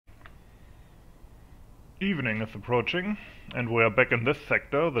Evening is approaching, and we are back in this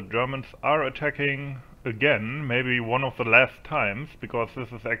sector. The Germans are attacking again, maybe one of the last times, because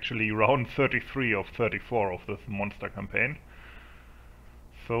this is actually round 33 of 34 of this monster campaign.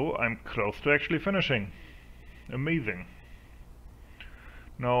 So I'm close to actually finishing. Amazing.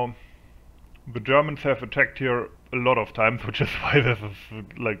 Now, the Germans have attacked here a lot of times, which is why this is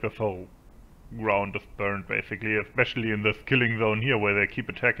like this whole ground is burned basically, especially in this killing zone here where they keep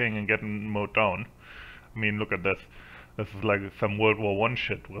attacking and getting mowed down. I mean, look at this. This is like some World War I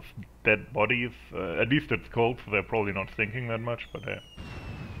shit with dead bodies. At least it's cold, so they're probably not thinking that much, but yeah.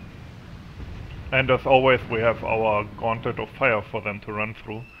 And as always, we have our gauntlet of fire for them to run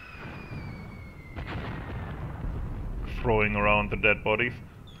through. Throwing around the dead bodies.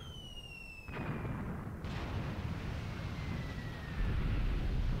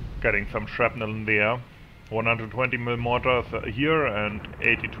 Getting some shrapnel in the air. 120mm mortars here and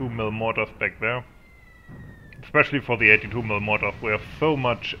 82mm mortars back there. Especially for the 82mm mortars, we have so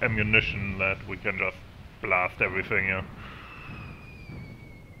much ammunition that we can just blast everything here.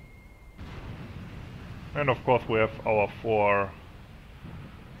 And of course we have our 4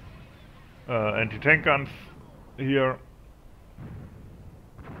 anti-tank guns here.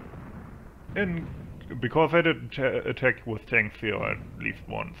 Because I did attack with tanks here at least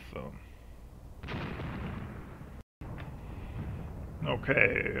once, so...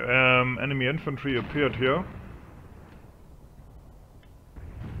 Okay, enemy infantry appeared here.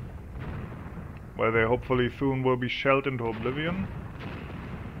 Where they hopefully soon will be shelled into oblivion.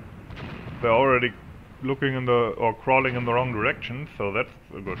 They're already looking in the, or crawling in the wrong direction, so that's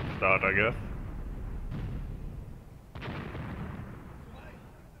a good start, I guess.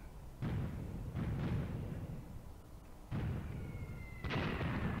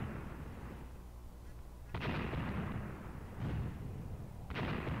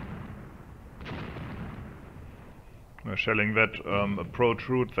 We're shelling that approach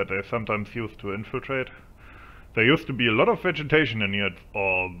route that they sometimes use to infiltrate. There used to be a lot of vegetation in here, it's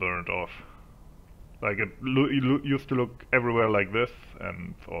all burned off. Like it used to look everywhere like this,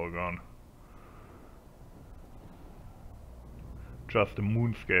 and it's all gone. Just a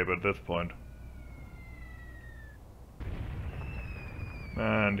moonscape at this point.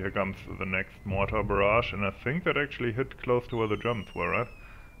 And here comes the next mortar barrage, and I think that actually hit close to where the Germans were, right?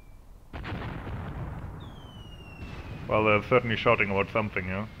 Well, they're certainly shouting about something,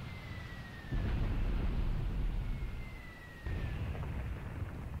 yeah.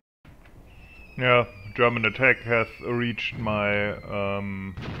 Yeah, German attack has reached my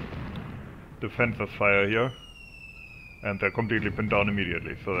defensive fire here. And they're completely pinned down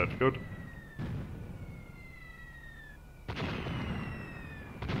immediately, so that's good.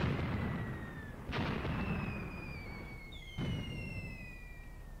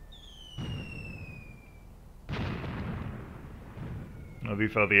 Now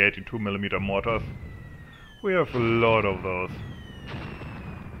these are the 82mm mortars. We have a lot of those.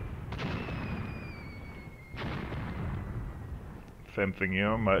 Same thing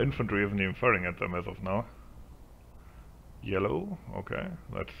here, my infantry isn't even firing at them as of now. Yellow, okay,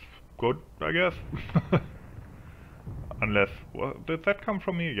 that's good, I guess. Unless, well, did that come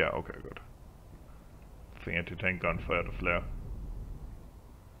from me? Yeah, okay, good. The anti-tank gun fired a flare.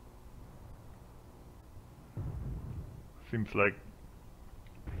 Seems like...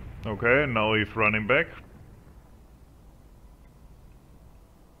 Okay, now he's running back.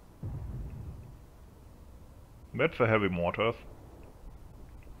 That's a heavy mortar.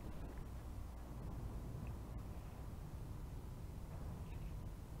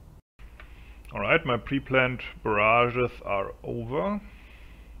 Alright, my pre-planned barrages are over.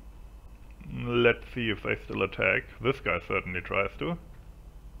 Let's see if they still attack. This guy certainly tries to.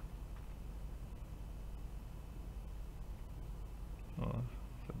 Oh,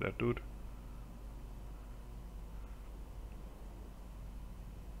 is that that dude?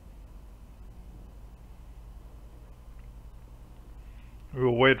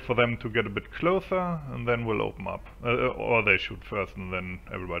 We'll wait for them to get a bit closer, and then we'll open up. Or they shoot first, and then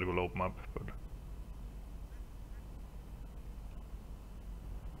everybody will open up. But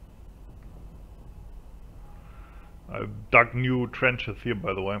I've dug new trenches here,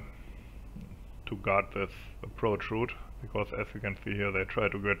 by the way, to guard this approach route, because as you can see here, they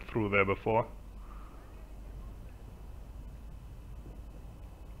tried to get through there before.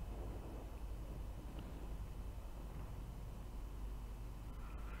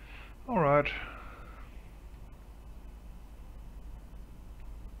 Alright.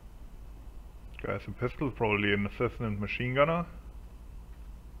 Guy's a pistol, probably an assistant machine gunner.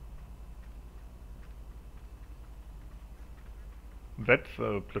 That's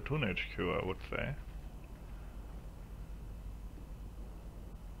a platoon HQ, I would say.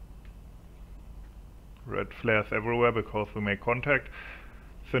 Red flares everywhere because we make contact.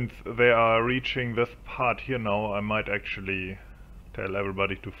 Since they are reaching this part here now, I might actually tell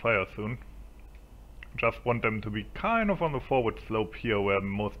everybody to fire soon. Just want them to be kind of on the forward slope here where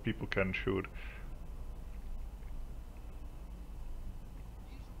most people can shoot.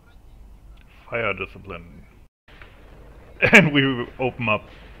 Fire discipline. And we open up.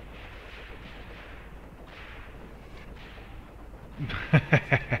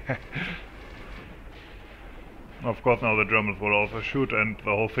 Of course now the Germans will also shoot and the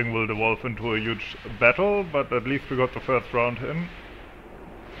whole thing will devolve into a huge battle, but at least we got the first round in.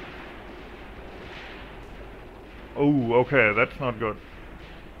 Oh, okay, that's not good.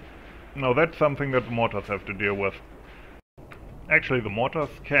 No, that's something that the mortars have to deal with. Actually, the mortars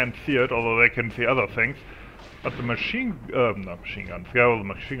can't see it, although they can see other things. But the not machine guns, yeah, well, the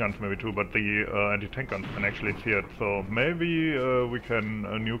machine guns maybe too, but the anti-tank guns can actually see it, so maybe we can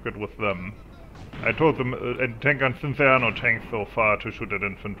nuke it with them. I told them anti-tank guns, since there are no tanks so far, to shoot at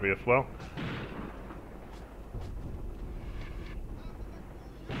infantry as well.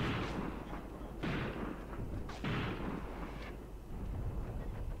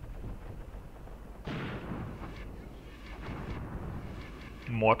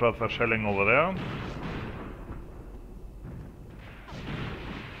 Mortars are shelling over there.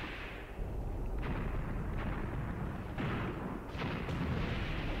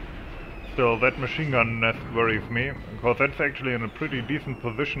 Still, that machine gun nest worries me, because that's actually in a pretty decent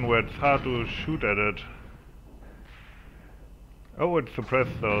position where it's hard to shoot at it. Oh, it's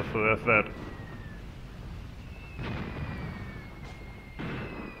suppressed though, so there's that.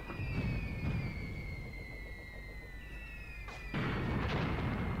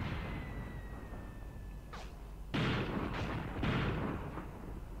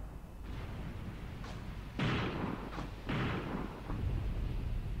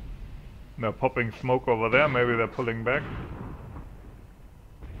 They're popping smoke over there, maybe they're pulling back.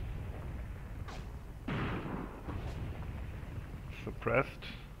 Suppressed.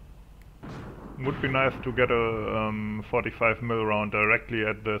 Would be nice to get a 45mm round directly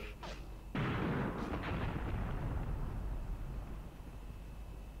at this.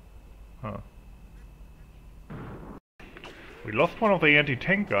 Huh. We lost one of the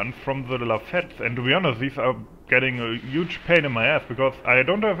anti-tank guns from the Lafettes, and to be honest, these are getting a huge pain in my ass, because I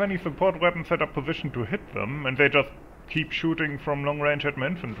don't have any support weapons set up position to hit them, and they just keep shooting from long range at my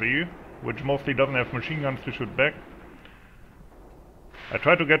infantry, which mostly doesn't have machine guns to shoot back. I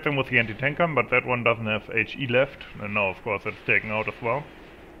tried to get them with the anti-tank gun, but that one doesn't have HE left, and now of course it's taken out as well.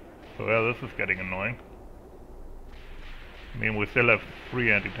 So yeah, this is getting annoying. I mean, we still have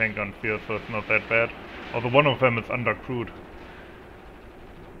 3 anti-tank guns here, so it's not that bad. Although one of them is undercrewed.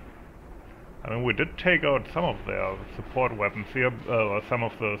 I mean, we did take out some of their support weapons here, some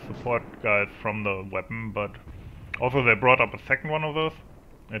of the support guys from the weapon, but also they brought up a second one of those.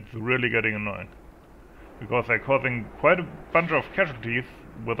 It's really getting annoying. Because they're causing quite a bunch of casualties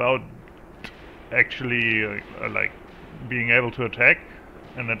without actually, like, being able to attack,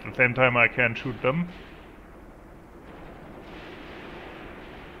 and at the same time I can't shoot them.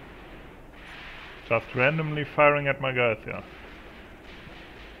 Just randomly firing at my guys, yeah.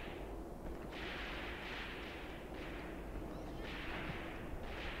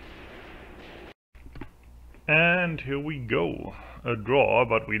 And here we go. A draw,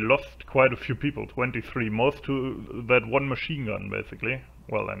 but we lost quite a few people, 23, most to that one machine gun basically.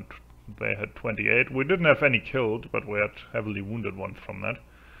 Well, and they had 28. We didn't have any killed, but we had heavily wounded ones from that.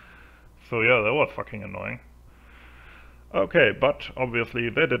 So yeah, that was fucking annoying. Okay, but obviously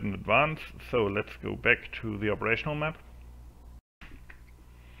they didn't advance, so let's go back to the operational map.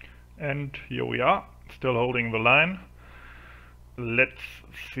 And here we are, still holding the line. Let's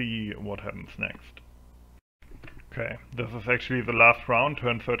see what happens next. Okay, this is actually the last round,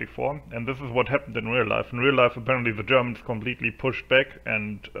 turn 34, and this is what happened in real life. In real life, apparently the Germans completely pushed back,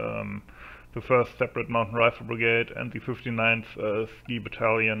 and the 1st Separate Mountain Rifle Brigade and the 59th Ski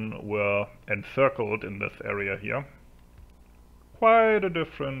Battalion were encircled in this area here. Quite a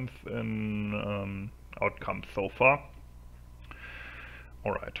difference in outcomes so far.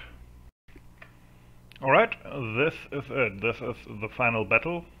 Alright. Alright, this is it. This is the final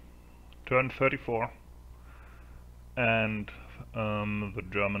battle, turn 34. And the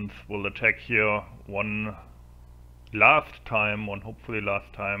Germans will attack here one hopefully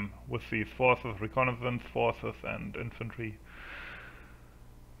last time, with these forces, reconnaissance forces and infantry.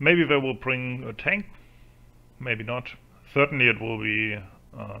 Maybe they will bring a tank, maybe not. Certainly it will be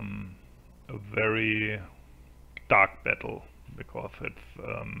a very dark battle, because it's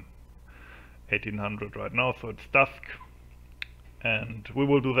 1800 right now, so it's dusk. And we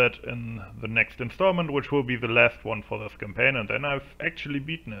will do that in the next installment, which will be the last one for this campaign, and then I've actually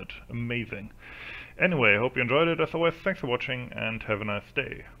beaten it. Amazing. Anyway, hope you enjoyed it. As always, thanks for watching and have a nice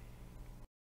day.